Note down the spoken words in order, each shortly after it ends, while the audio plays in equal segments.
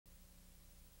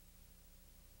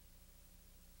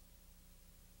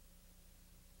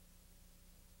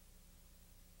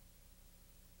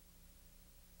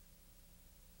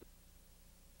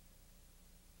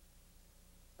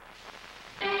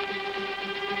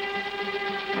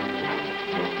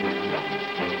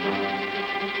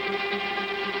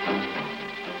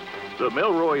The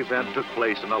Milrow event took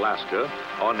place in Alaska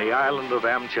on the island of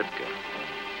Amchitka.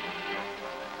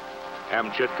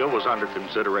 Amchitka was under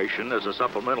consideration as a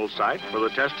supplemental site for the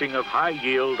testing of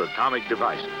high-yield atomic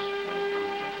devices.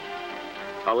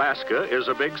 Alaska is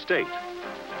a big state.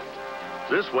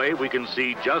 This way we can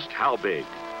see just how big.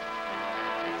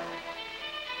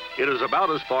 It is about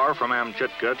as far from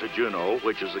Amchitka to Juneau,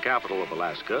 which is the capital of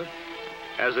Alaska,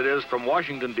 as it is from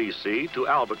Washington, D.C. to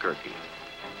Albuquerque.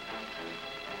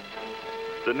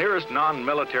 The nearest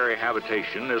non-military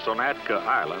habitation is on Amchitka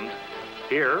Island,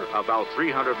 here about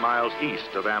 300 miles east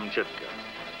of Amchitka.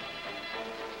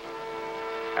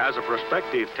 As a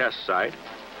prospective test site,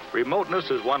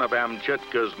 remoteness is one of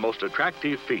Amchitka's most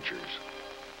attractive features.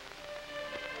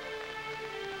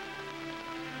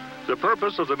 The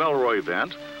purpose of the Milrow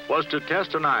event was to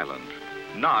test an island,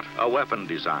 not a weapon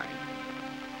design.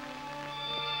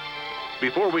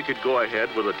 Before we could go ahead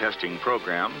with the testing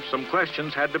program, some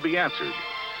questions had to be answered,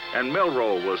 and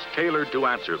Milrow was tailored to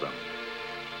answer them.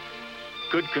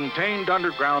 Could contained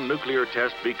underground nuclear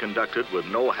tests be conducted with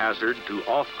no hazard to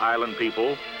off-island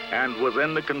people and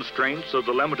within the constraints of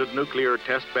the Limited Nuclear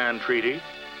Test Ban Treaty?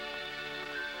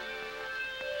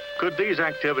 Could these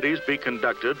activities be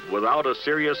conducted without a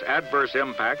serious adverse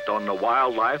impact on the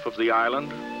wildlife of the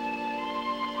island?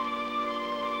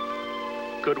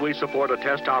 Could we support a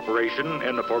test operation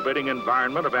in the forbidding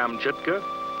environment of Amchitka?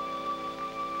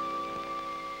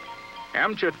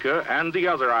 Amchitka and the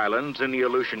other islands in the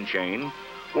Aleutian chain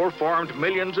were formed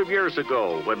millions of years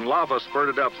ago when lava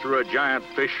spurted up through a giant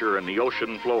fissure in the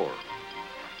ocean floor.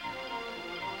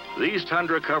 These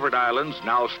tundra-covered islands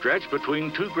now stretch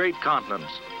between two great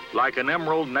continents, like an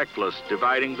emerald necklace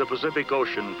dividing the Pacific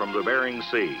Ocean from the Bering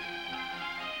Sea.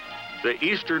 The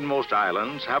easternmost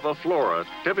islands have a flora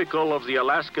typical of the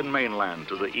Alaskan mainland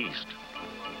to the east,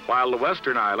 while the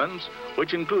western islands,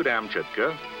 which include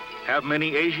Amchitka, have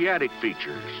many Asiatic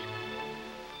features.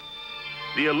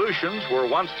 The Aleutians were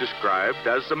once described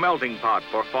as the melting pot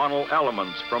for faunal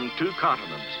elements from two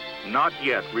continents, not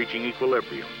yet reaching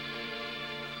equilibrium.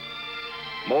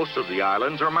 Most of the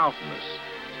islands are mountainous,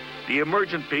 the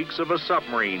emergent peaks of a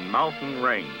submarine mountain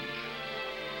range.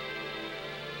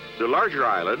 The larger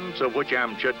islands, of which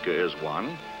Amchitka is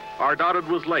one, are dotted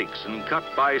with lakes and cut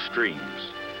by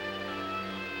streams.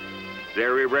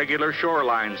 Their irregular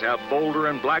shorelines have boulder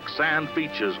and black sand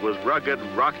beaches with rugged,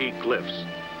 rocky cliffs.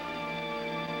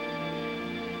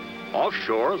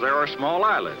 Offshore, there are small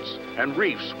islets and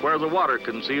reefs where the water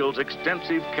conceals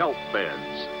extensive kelp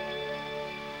beds.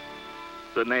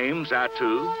 The names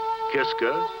Attu,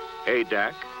 Kiska,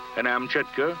 Adak, and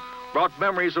Amchitka brought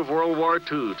memories of World War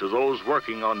II to those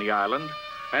working on the island,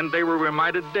 and they were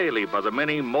reminded daily by the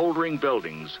many moldering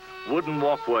buildings, wooden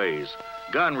walkways,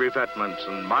 gun revetments,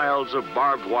 and miles of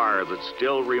barbed wire that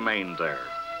still remained there.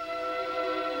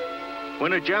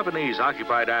 When the Japanese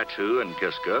occupied Attu and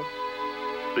Kiska,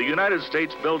 the United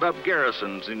States built up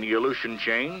garrisons in the Aleutian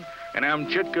chain, and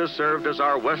Amchitka served as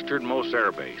our westernmost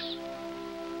air base.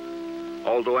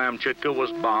 Although Amchitka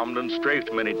was bombed and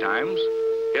strafed many times,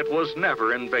 it was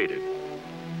never invaded.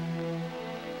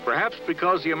 Perhaps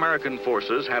because the American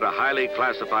forces had a highly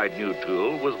classified new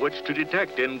tool with which to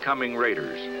detect incoming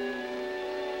raiders.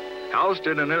 Housed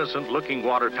in an innocent-looking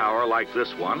water tower like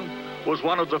this one was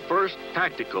one of the first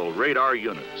tactical radar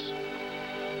units.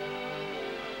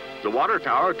 The water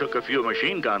tower took a few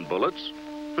machine gun bullets.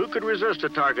 Who could resist a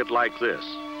target like this?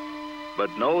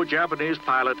 But no Japanese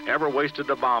pilot ever wasted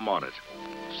a bomb on it,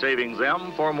 saving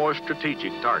them for more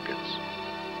strategic targets.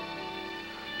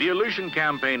 The Aleutian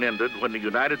campaign ended when the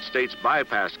United States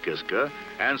bypassed Kiska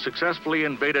and successfully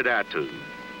invaded Attu.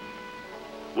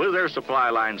 With their supply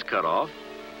lines cut off,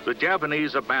 the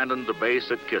Japanese abandoned the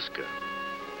base at Kiska.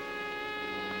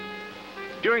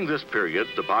 During this period,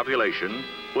 the population,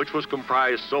 which was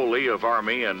comprised solely of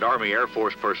Army and Army Air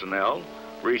Force personnel,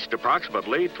 reached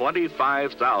approximately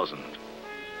 25,000.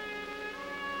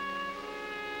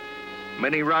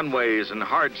 Many runways and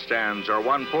hard stands are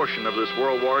one portion of this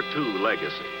World War II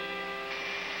legacy.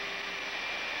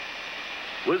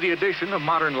 With the addition of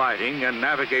modern lighting and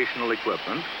navigational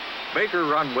equipment, Baker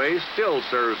Runway still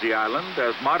serves the island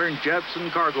as modern jets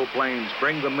and cargo planes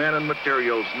bring the men and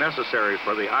materials necessary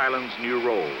for the island's new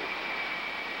role.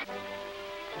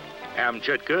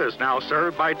 Amchitka is now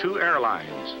served by two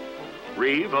airlines.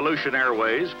 Reeve Aleutian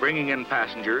Airways, bringing in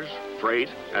passengers, freight,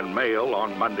 and mail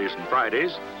on Mondays and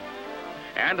Fridays,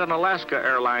 and an Alaska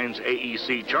Airlines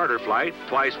AEC charter flight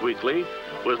twice weekly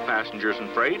with passengers and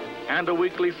freight and a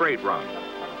weekly freight run.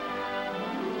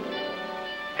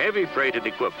 Heavy freighted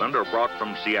equipment are brought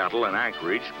from Seattle and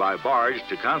Anchorage by barge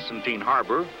to Constantine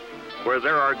Harbor, where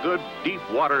there are good deep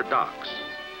water docks.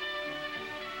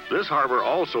 This harbor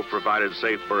also provided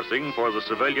safe berthing for the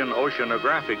civilian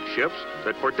oceanographic ships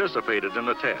that participated in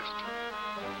the test.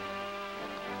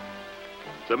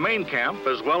 The main camp,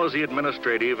 as well as the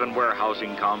administrative and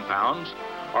warehousing compounds,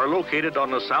 are located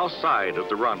on the south side of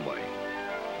the runway.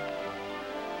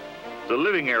 The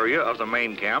living area of the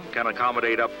main camp can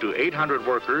accommodate up to 800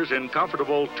 workers in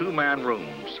comfortable two-man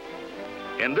rooms.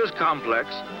 In this complex,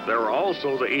 there are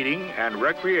also the eating and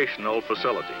recreational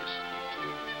facilities.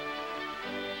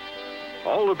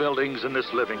 All the buildings in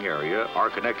this living area are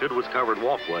connected with covered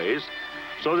walkways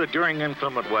so that during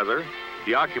inclement weather,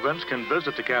 the occupants can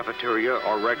visit the cafeteria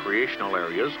or recreational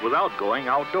areas without going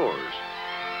outdoors.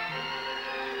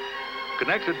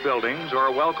 Connected buildings are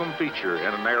a welcome feature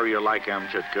in an area like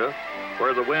Amchitka,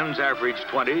 where the winds average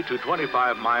 20 to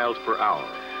 25 miles per hour,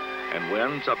 and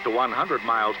winds up to 100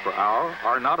 miles per hour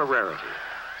are not a rarity.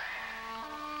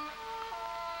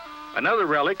 Another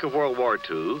relic of World War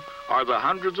II are the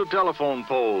hundreds of telephone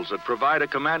poles that provide a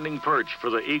commanding perch for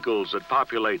the eagles that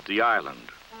populate the island.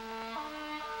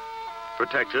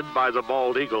 Protected by the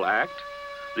Bald Eagle Act,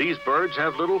 these birds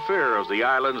have little fear of the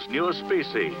island's newest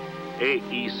species,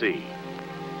 AEC.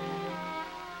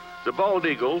 The bald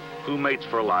eagle, who mates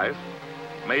for life,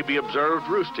 may be observed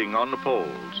roosting on the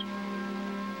poles.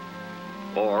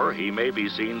 Or he may be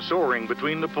seen soaring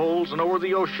between the poles and over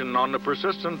the ocean on the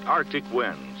persistent Arctic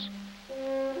winds.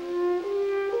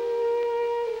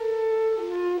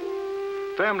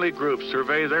 Family groups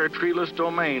survey their treeless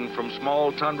domain from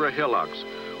small tundra hillocks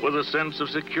with a sense of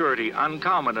security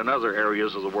uncommon in other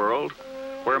areas of the world,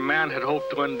 where man had hoped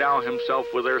to endow himself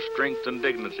with their strength and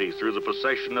dignity through the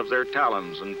possession of their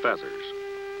talons and feathers.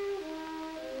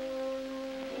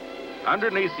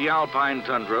 Underneath the alpine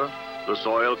tundra, the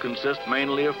soil consists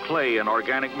mainly of clay and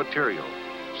organic material,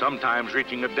 sometimes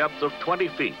reaching a depth of 20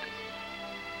 feet.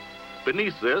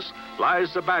 Beneath this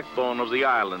lies the backbone of the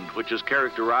island, which is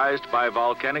characterized by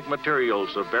volcanic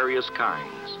materials of various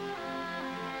kinds.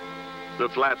 The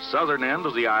flat southern end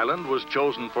of the island was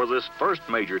chosen for this first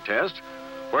major test,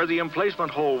 where the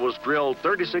emplacement hole was drilled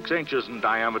 36 inches in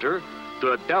diameter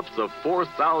to a depth of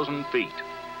 4,000 feet.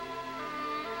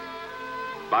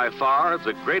 By far,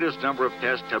 the greatest number of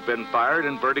tests have been fired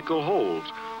in vertical holes,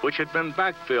 which had been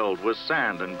backfilled with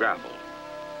sand and gravel.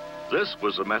 This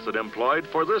was the method employed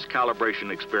for this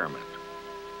calibration experiment.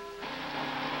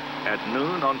 At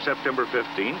noon on September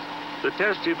 15th, the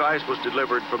test device was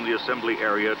delivered from the assembly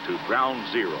area to Ground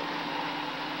Zero.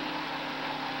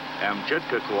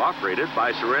 Amchitka cooperated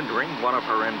by surrendering one of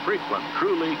her infrequent,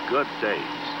 truly good days.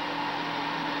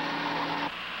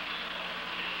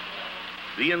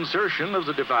 The insertion of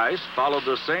the device followed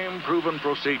the same proven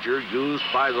procedure used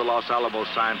by the Los Alamos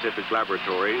Scientific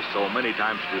Laboratory so many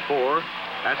times before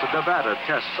at the Nevada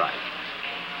test site.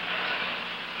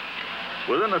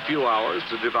 Within a few hours,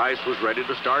 the device was ready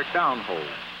to start downhole.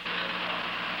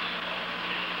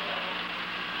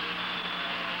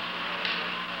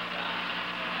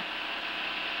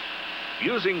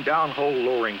 Using downhole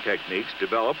lowering techniques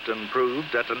developed and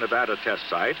proved at the Nevada test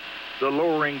site, the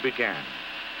lowering began.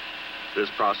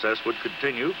 This process would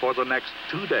continue for the next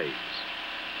 2 days.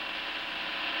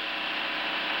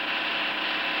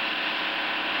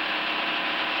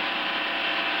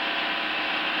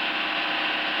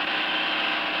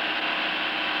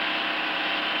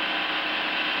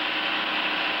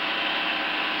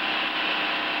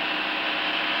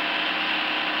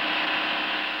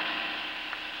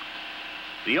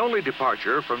 The only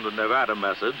departure from the Nevada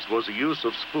methods was the use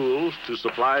of spools to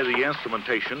supply the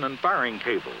instrumentation and firing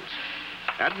cables.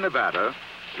 At Nevada,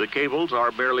 the cables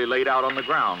are barely laid out on the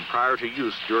ground prior to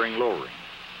use during lowering.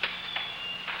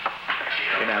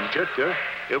 In Amchitka,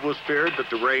 it was feared that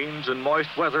the rains and moist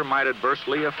weather might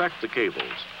adversely affect the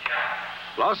cables.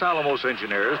 Los Alamos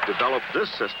engineers developed this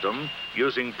system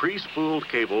using pre-spooled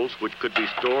cables which could be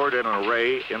stored in an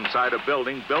array inside a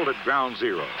building built at Ground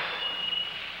Zero.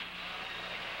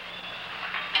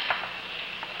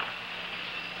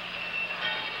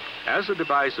 As the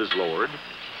device is lowered,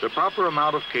 the proper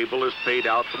amount of cable is paid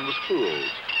out from the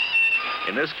spools.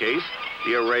 In this case,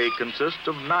 the array consists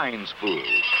of 9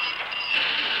 spools.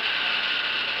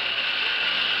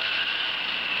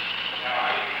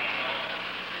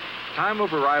 Time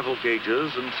of arrival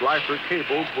gauges and Schleifer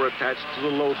cables were attached to the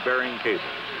load-bearing cables.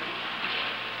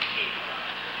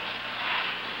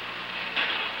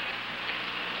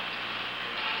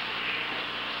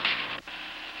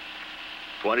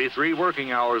 "23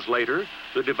 working hours later,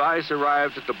 the device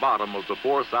arrived at the bottom of the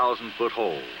 4,000-foot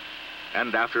hole.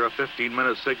 And after a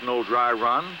 15-minute signal dry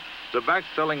run, the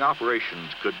backfilling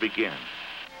operations could begin.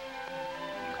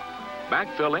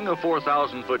 Backfilling a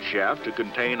 4,000-foot shaft to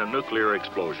contain a nuclear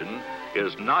explosion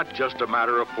is not just a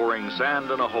matter of pouring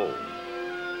sand in a hole.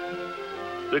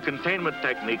 The containment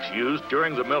techniques used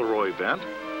during the Milrow event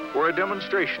were a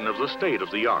demonstration of the state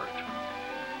of the art.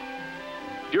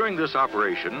 During this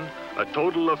operation, a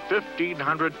total of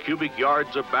 1,500 cubic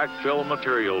yards of backfill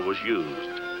material was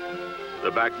used.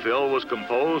 The backfill was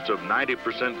composed of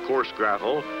 90% coarse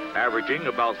gravel, averaging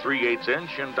about 3/8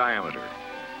 inch in diameter.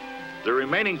 The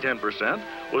remaining 10%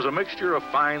 was a mixture of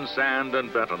fine sand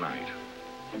and bentonite.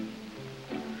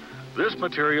 This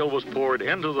material was poured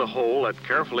into the hole at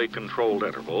carefully controlled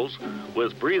intervals,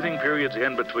 with breathing periods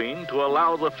in between to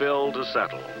allow the fill to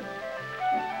settle.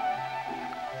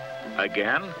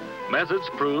 Again, methods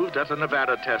proved at the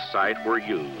Nevada test site were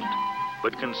used,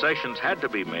 but concessions had to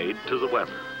be made to the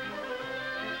weather.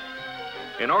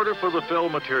 In order for the fill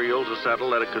material to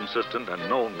settle at a consistent and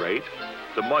known rate,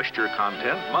 the moisture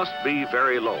content must be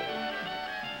very low.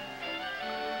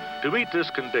 To meet this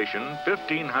condition,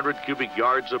 1,500 cubic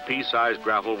yards of pea-sized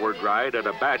gravel were dried at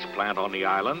a batch plant on the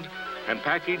island and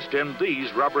packaged in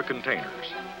these rubber containers.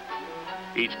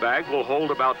 Each bag will hold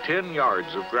about 10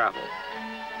 yards of gravel.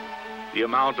 The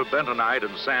amount of bentonite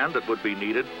and sand that would be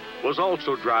needed was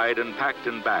also dried and packed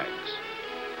in bags.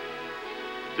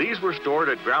 These were stored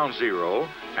at ground zero,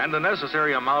 and the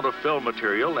necessary amount of fill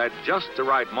material at just the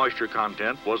right moisture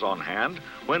content was on hand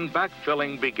when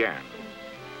backfilling began.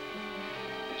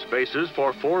 Spaces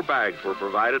for 4 bags were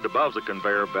provided above the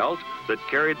conveyor belt that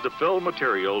carried the fill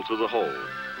material to the hole.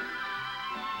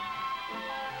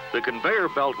 The conveyor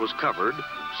belt was covered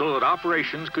so that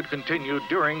operations could continue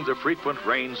during the frequent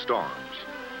rainstorms.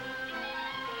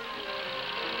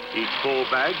 Each full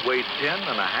bag weighed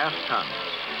 10.5 tons.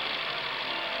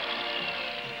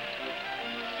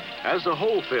 As the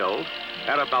hole filled,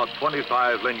 at about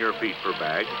 25 linear feet per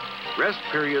bag, rest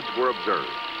periods were observed.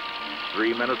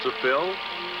 3 minutes of fill,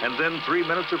 and then 3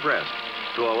 minutes of rest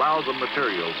to allow the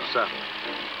material to settle.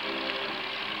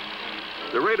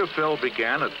 The rate of fill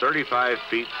began at 35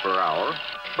 feet per hour,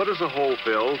 but as the hole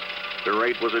filled, the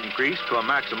rate was increased to a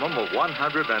maximum of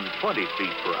 120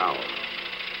 feet per hour.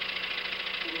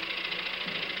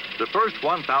 The first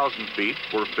 1,000 feet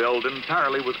were filled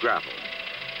entirely with gravel.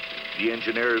 The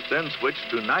engineers then switched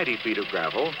to 90 feet of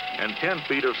gravel and 10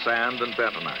 feet of sand and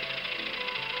bentonite.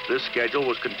 This schedule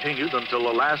was continued until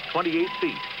the last 28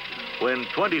 feet, when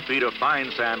 20 feet of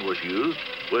fine sand was used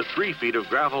with 3 feet of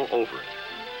gravel over it.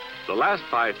 The last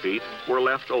 5 feet were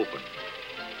left open.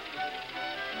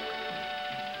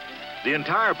 The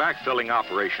entire backfilling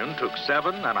operation took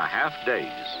 7.5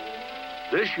 days.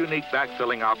 This unique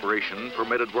backfilling operation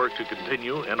permitted work to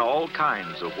continue in all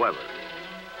kinds of weather.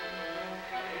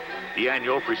 The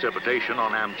annual precipitation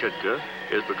on Amchitka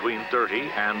is between 30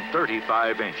 and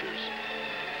 35 inches.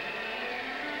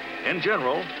 In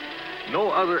general,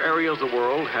 no other area of the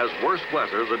world has worse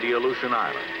weather than the Aleutian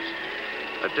Islands.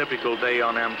 A typical day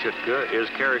on Amchitka is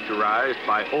characterized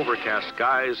by overcast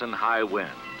skies and high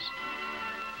winds.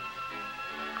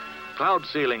 Cloud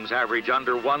ceilings average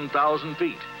under 1,000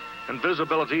 feet, and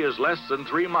visibility is less than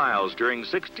 3 miles during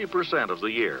 60% of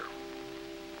the year.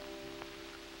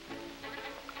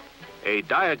 A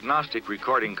diagnostic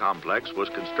recording complex was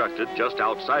constructed just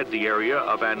outside the area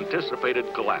of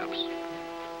anticipated collapse.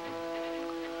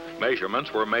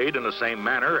 Measurements were made in the same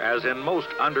manner as in most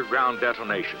underground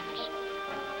detonations.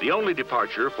 The only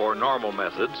departure for normal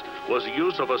methods was the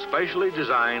use of a specially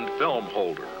designed film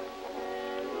holder.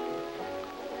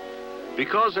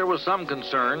 Because there was some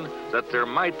concern that there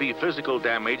might be physical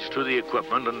damage to the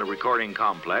equipment in the recording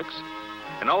complex,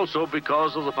 and also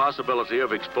because of the possibility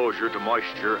of exposure to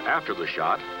moisture after the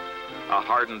shot, a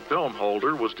hardened film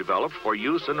holder was developed for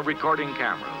use in the recording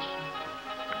cameras.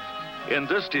 In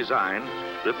this design,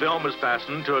 the film is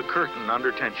fastened to a curtain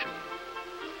under tension.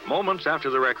 Moments after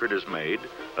the record is made,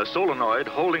 a solenoid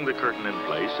holding the curtain in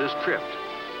place is tripped,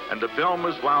 and the film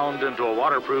is wound into a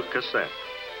waterproof cassette.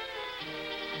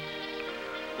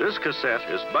 This cassette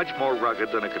is much more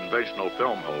rugged than a conventional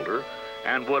film holder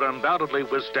and would undoubtedly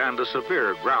withstand a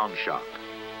severe ground shock.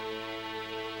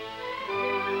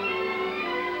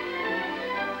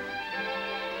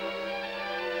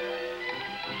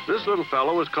 This little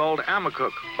fellow is called Amchitka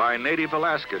by native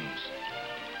Alaskans.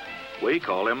 We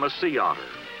call him a sea otter.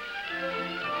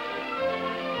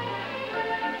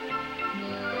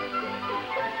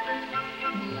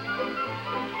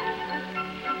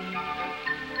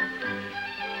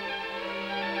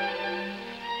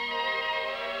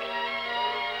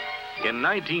 In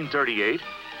 1938,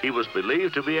 he was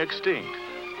believed to be extinct,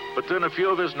 but then a few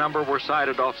of his number were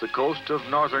sighted off the coast of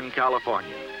Northern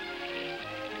California.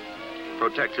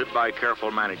 Protected by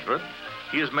careful management,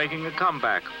 he is making a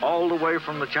comeback all the way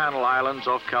from the Channel Islands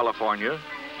off California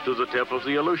to the tip of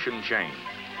the Aleutian chain.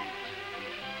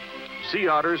 Sea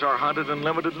otters are hunted in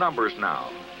limited numbers now,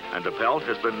 and a pelt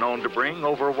has been known to bring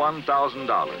over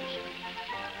 $1,000.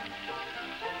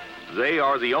 They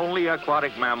are the only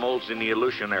aquatic mammals in the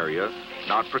Aleutian area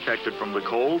not protected from the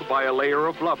cold by a layer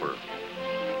of blubber.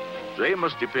 They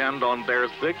must depend on their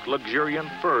thick, luxuriant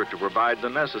fur to provide the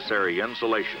necessary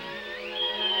insulation.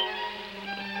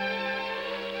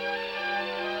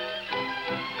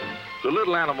 The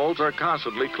little animals are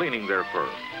constantly cleaning their fur,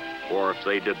 or if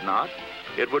they did not,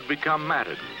 it would become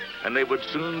matted, and they would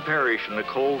soon perish in the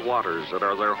cold waters that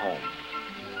are their home.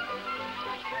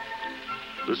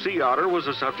 The sea otter was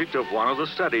the subject of one of the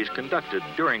studies conducted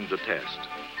during the test.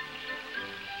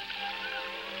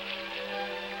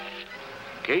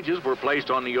 Cages were placed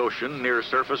on the ocean near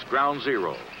surface ground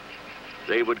zero.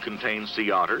 They would contain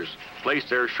sea otters, placed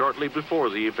there shortly before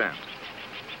the event.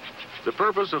 The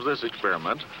purpose of this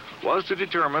experiment was to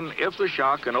determine if the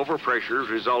shock and overpressure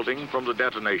resulting from the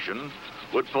detonation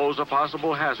would pose a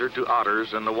possible hazard to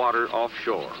otters in the water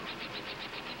offshore.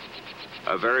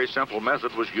 A very simple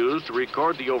method was used to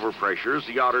record the overpressures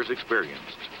the otters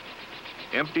experienced.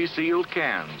 Empty sealed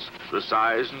cans, the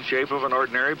size and shape of an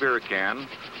ordinary beer can,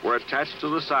 were attached to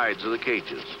the sides of the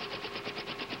cages.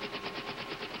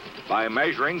 By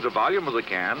measuring the volume of the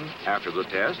can after the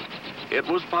test, it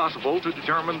was possible to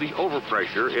determine the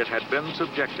overpressure it had been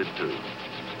subjected to.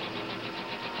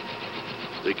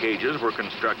 The cages were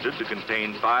constructed to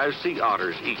contain 5 sea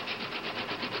otters each.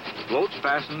 Floats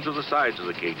fastened to the sides of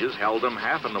the cages held them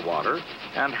half in the water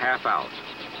and half out.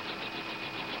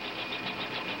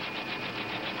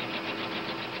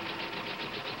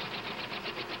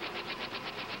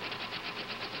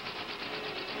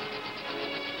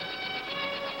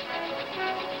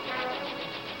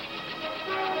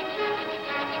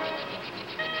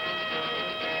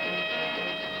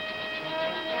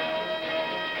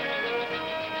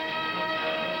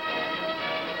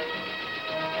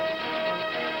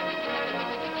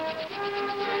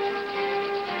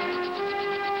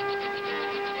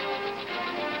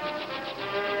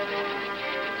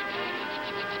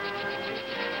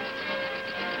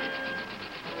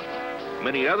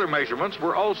 Many other measurements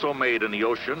were also made in the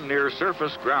ocean near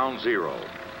surface ground zero.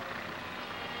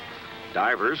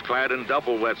 Divers clad in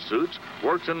double wetsuits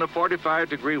worked in the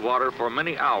 45-degree water for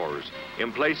many hours,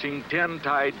 emplacing 10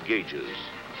 tide gauges.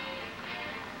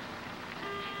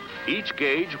 Each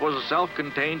gauge was a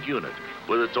self-contained unit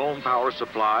with its own power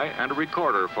supply and a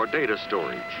recorder for data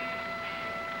storage.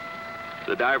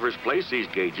 The divers placed these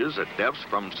gauges at depths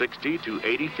from 60 to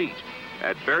 80 feet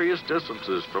at various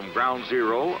distances from ground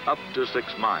zero up to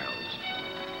 6 miles.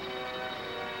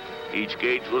 Each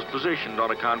gauge was positioned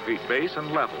on a concrete base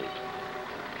and leveled.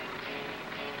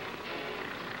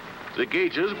 The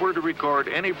gauges were to record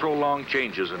any prolonged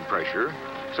changes in pressure,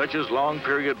 such as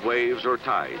long-period waves or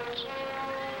tides.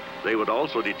 They would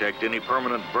also detect any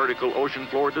permanent vertical ocean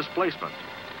floor displacement.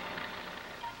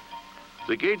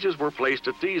 The gauges were placed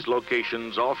at these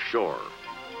locations offshore.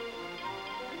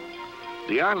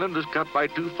 The island is cut by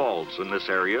 2 faults in this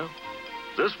area.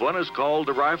 This one is called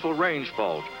the Rifle Range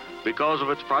Fault because of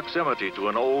its proximity to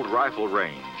an old rifle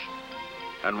range,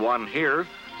 and one here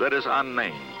that is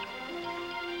unnamed.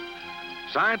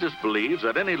 Scientists believe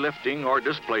that any lifting or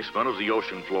displacement of the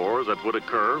ocean floor that would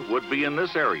occur would be in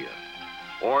this area,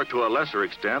 or to a lesser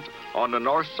extent on the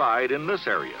north side in this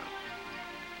area.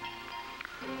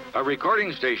 A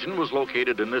recording station was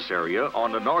located in this area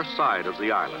on the north side of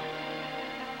the island.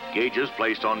 Gauges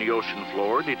placed on the ocean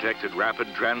floor detected rapid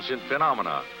transient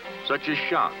phenomena such as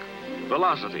shock,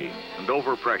 velocity, and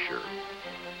overpressure.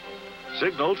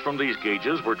 Signals from these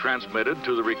gauges were transmitted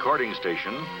to the recording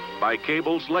station by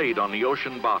cables laid on the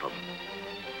ocean bottom.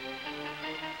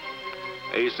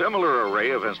 A similar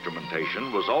array of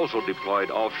instrumentation was also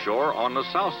deployed offshore on the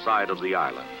south side of the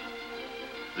island.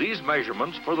 These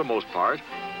measurements, for the most part,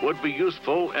 would be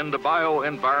useful in the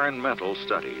bioenvironmental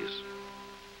studies.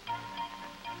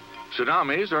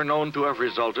 Tsunamis are known to have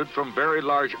resulted from very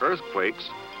large earthquakes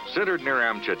centered near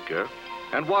Amchitka,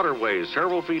 and waterways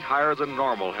several feet higher than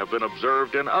normal have been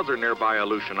observed in other nearby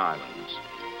Aleutian islands.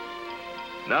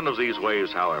 None of these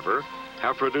waves, however,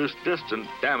 have produced distant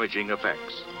damaging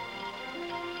effects.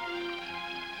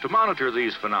 To monitor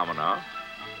these phenomena,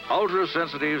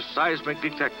 ultra-sensitive seismic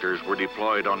detectors were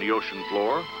deployed on the ocean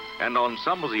floor and on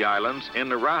some of the islands in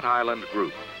the Rat Island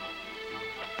group.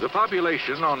 The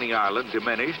population on the island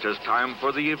diminished as time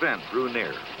for the event drew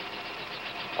near.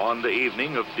 On the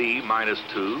evening of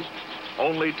D-2,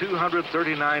 only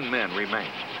 239 men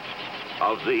remained.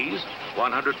 Of these,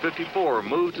 154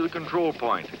 moved to the control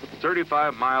point,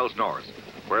 35 miles north,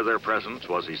 where their presence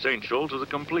was essential to the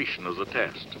completion of the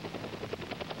test.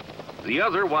 The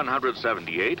other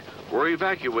 178 were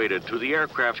evacuated to the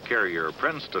aircraft carrier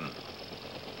Princeton.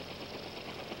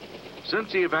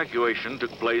 Since the evacuation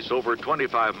took place over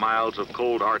 25 miles of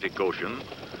cold Arctic Ocean,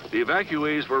 the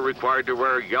evacuees were required to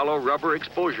wear yellow rubber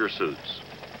exposure suits.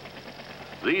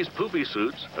 These poopy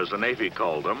suits, as the Navy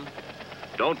called them,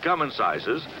 don't come in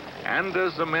sizes, and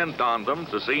as the men donned them,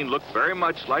 the scene looked very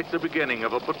much like the beginning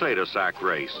of a potato sack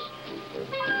race.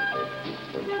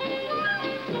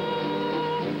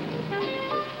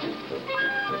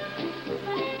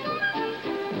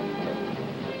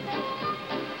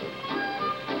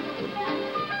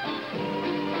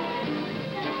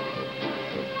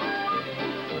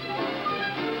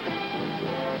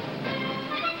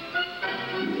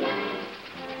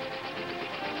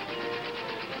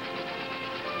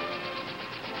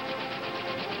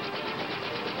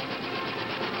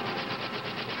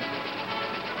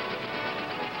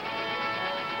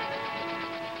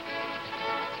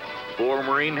 Four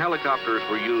Marine helicopters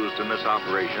were used in this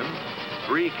operation,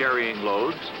 3 carrying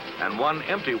loads and 1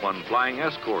 empty one flying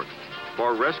escort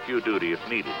for rescue duty if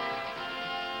needed.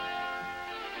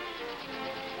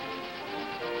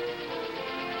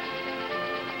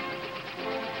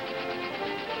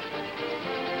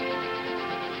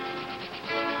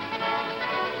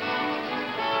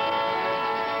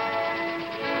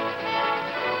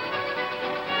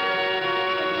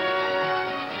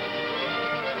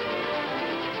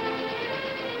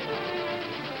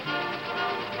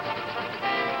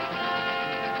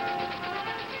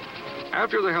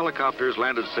 After the helicopters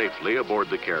landed safely aboard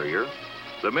the carrier,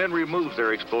 the men removed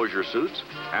their exposure suits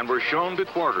and were shown to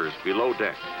quarters below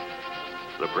deck.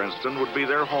 The Princeton would be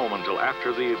their home until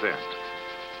after the event.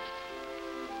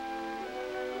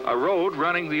 A road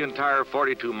running the entire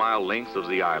 42-mile length of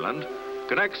the island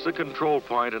connects the control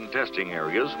point and testing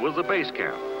areas with the base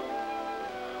camp.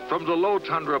 From the low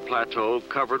tundra plateau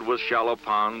covered with shallow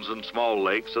ponds and small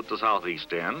lakes at the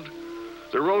southeast end,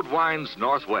 the road winds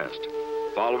northwest,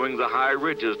 following the high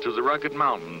ridges to the rugged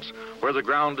mountains where the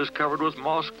ground is covered with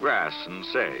moss grass and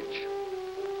sage.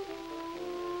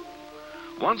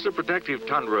 Once the protective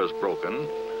tundra is broken,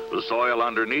 the soil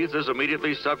underneath is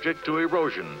immediately subject to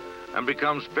erosion and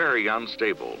becomes very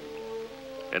unstable.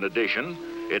 In addition,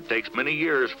 it takes many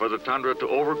years for the tundra to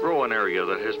overgrow an area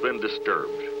that has been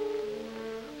disturbed.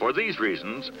 For these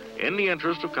reasons, in the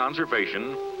interest of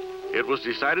conservation, it was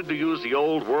decided to use the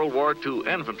old World War II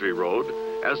infantry road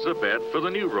as the bed for the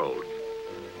new road.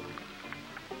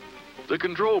 The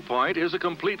control point is a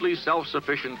completely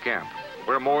self-sufficient camp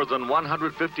where more than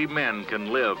 150 men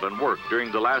can live and work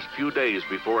during the last few days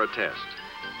before a test.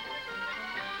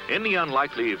 In the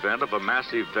unlikely event of a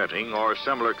massive venting or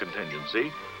similar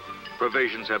contingency,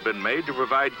 provisions have been made to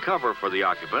provide cover for the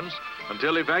occupants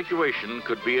until evacuation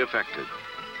could be effected.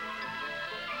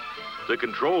 The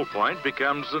control point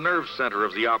becomes the nerve center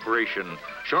of the operation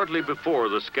shortly before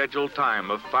the scheduled time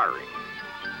of firing.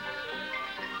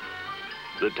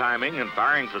 The timing and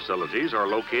firing facilities are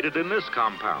located in this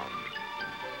compound.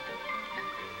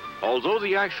 Although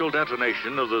the actual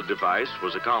detonation of the device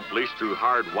was accomplished through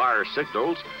hard wire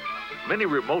signals, many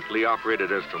remotely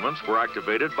operated instruments were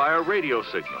activated by a radio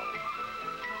signal.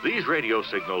 These radio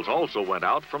signals also went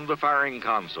out from the firing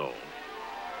console.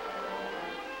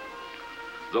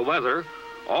 The weather,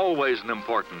 always an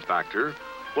important factor,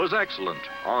 was excellent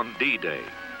on D-Day.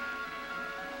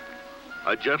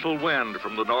 A gentle wind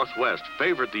from the northwest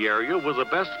favored the area with the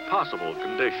best possible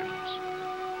conditions.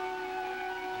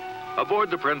 Aboard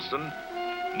the Princeton,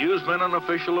 newsmen and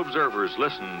official observers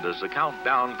listened as the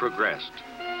countdown progressed.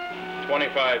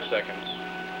 25 seconds.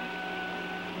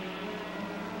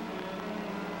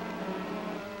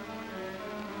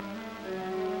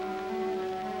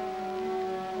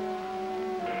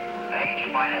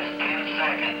 Minus 10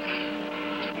 seconds.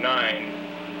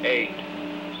 9, 8,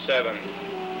 7,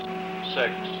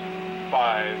 6,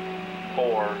 5,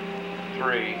 4,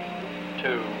 3,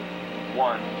 2,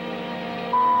 1.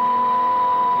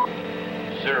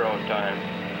 0 time.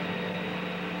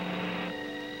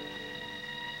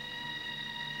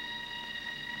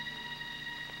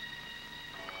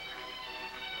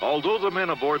 Although the men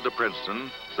aboard the Princeton,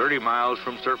 30 miles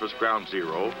from surface ground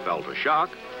zero, felt a shock,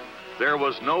 there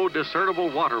was no discernible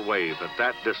water wave at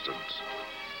that distance.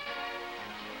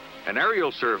 An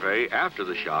aerial survey after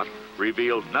the shot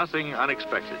revealed nothing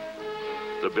unexpected.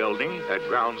 The building at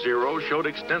ground zero showed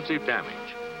extensive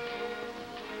damage.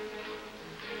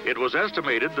 It was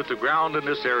estimated that the ground in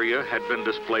this area had been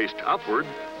displaced upward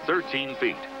 13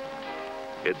 feet.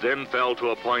 It then fell to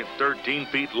a point 13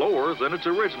 feet lower than its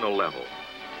original level.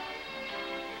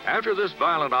 After this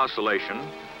violent oscillation,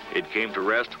 it came to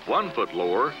rest 1 foot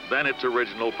lower than its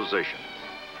original position.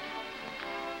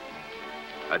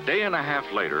 A day and a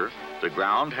half later, the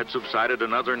ground had subsided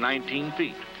another 19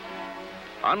 feet.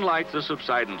 Unlike the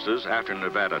subsidences after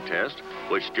Nevada test,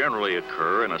 which generally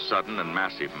occur in a sudden and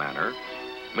massive manner,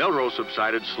 Milrow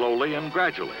subsided slowly and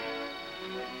gradually.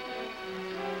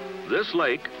 This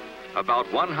lake,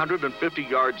 about 150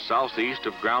 yards southeast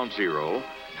of ground zero,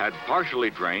 had partially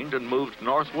drained and moved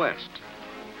northwest.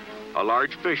 A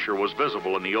large fissure was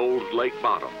visible in the old lake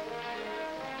bottom.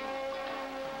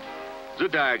 The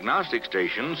diagnostic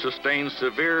station sustained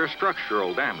severe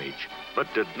structural damage,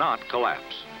 but did not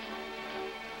collapse.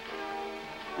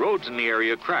 Roads in the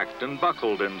area cracked and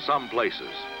buckled in some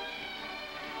places.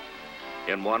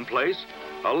 In one place,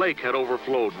 a lake had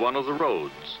overflowed one of the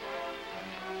roads.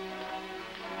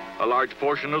 A large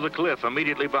portion of the cliff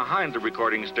immediately behind the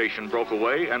recording station broke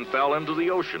away and fell into the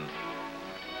ocean.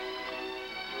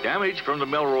 Damage from the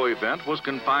Milrow event was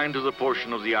confined to the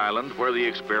portion of the island where the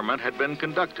experiment had been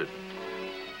conducted.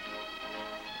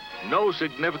 No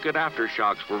significant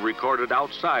aftershocks were recorded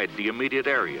outside the immediate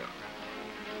area.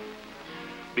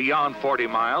 Beyond 40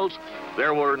 miles,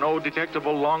 there were no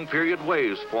detectable long-period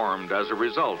waves formed as a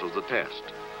result of the test.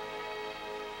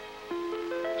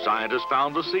 Scientists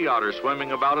found the sea otters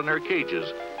swimming about in their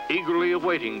cages, eagerly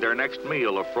awaiting their next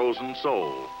meal of frozen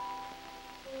sole.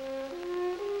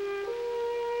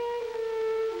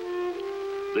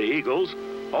 The eagles,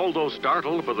 although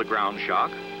startled by the ground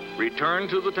shock, returned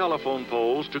to the telephone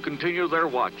poles to continue their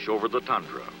watch over the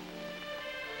tundra.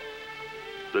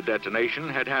 The detonation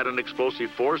had had an explosive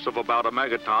force of about a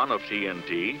megaton of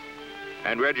TNT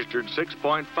and registered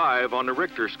 6.5 on the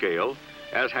Richter scale,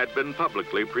 as had been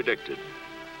publicly predicted.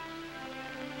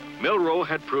 Milrow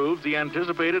had proved the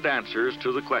anticipated answers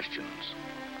to the questions.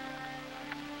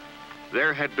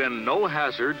 There had been no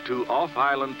hazard to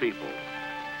off-island people,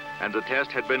 and the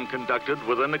test had been conducted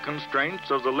within the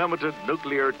constraints of the limited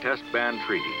nuclear test ban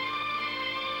treaty.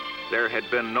 There had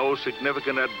been no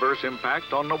significant adverse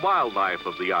impact on the wildlife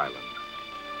of the island.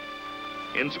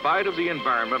 In spite of the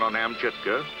environment on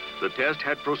Amchitka, the test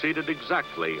had proceeded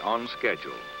exactly on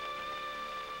schedule.